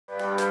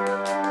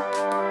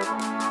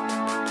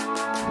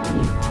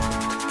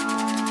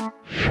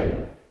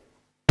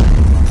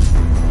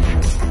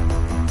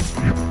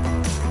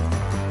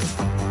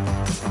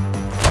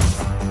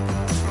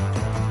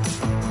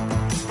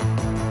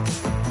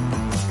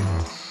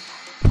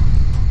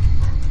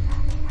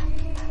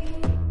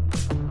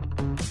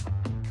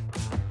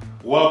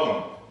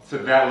Welcome to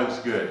That Looks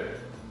Good,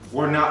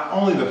 where not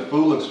only the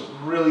food looks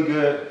really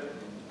good,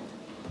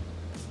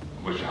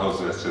 but your host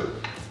does too.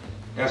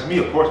 That's me,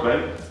 of course,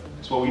 baby.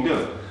 That's what we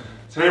do.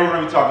 Today we're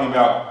going to be talking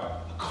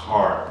about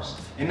carbs.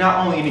 And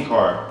not only any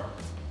carb,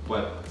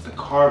 but the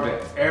carb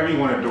that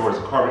everyone adores,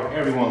 the carb that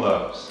everyone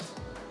loves,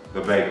 the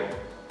bagel.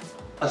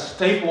 A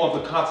staple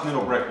of the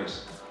continental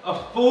breakfast,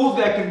 a food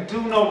that can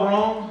do no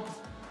wrong,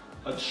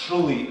 a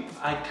truly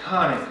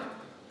iconic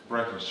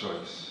breakfast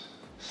choice.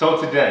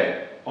 So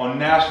today, on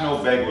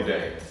National Bagel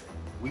Day,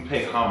 we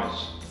pay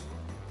homage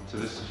to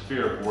this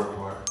spherical work of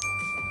art.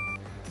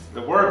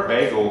 The word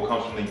bagel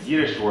comes from the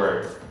Yiddish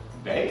word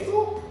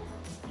bagel?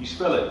 You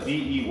spell it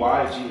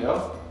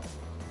B-E-Y-G-L.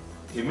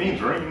 It means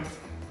ring,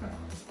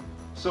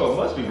 so it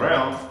must be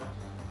round.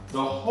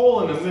 The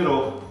hole in the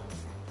middle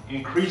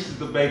increases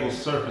the bagel's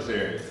surface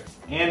area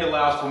and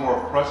allows for more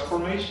crust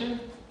formation,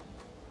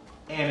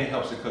 and it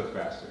helps it cook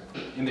faster.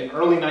 In the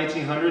early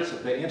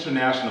 1900s, the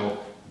International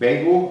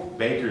Bagel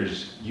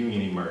Bakers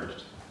Union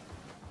emerged.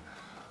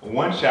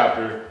 One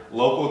chapter,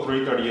 Local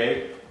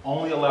 338,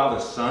 only allowed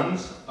the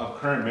sons of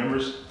current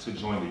members to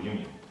join the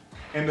union.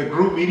 And the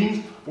group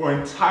meetings were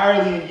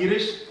entirely in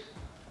Yiddish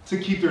to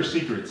keep their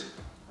secrets.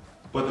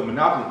 But the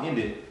monopoly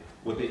ended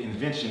with the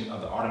invention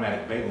of the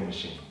automatic bagel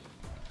machine.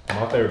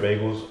 My favorite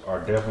bagels are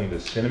definitely the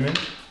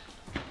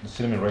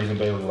cinnamon raisin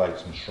bagel with like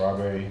some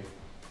strawberry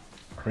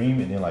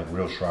cream and then like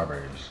real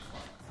strawberries.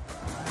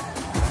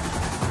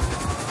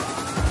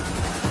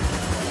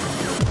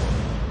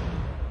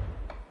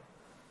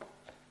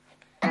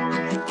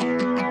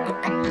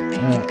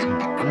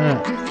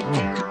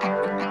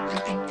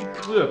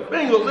 Yeah,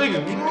 bagel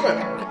looking good.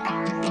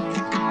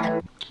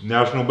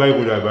 National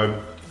Bagel Day, baby.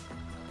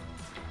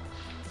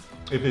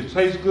 If it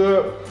tastes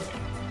good,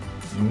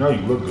 you know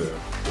you look good.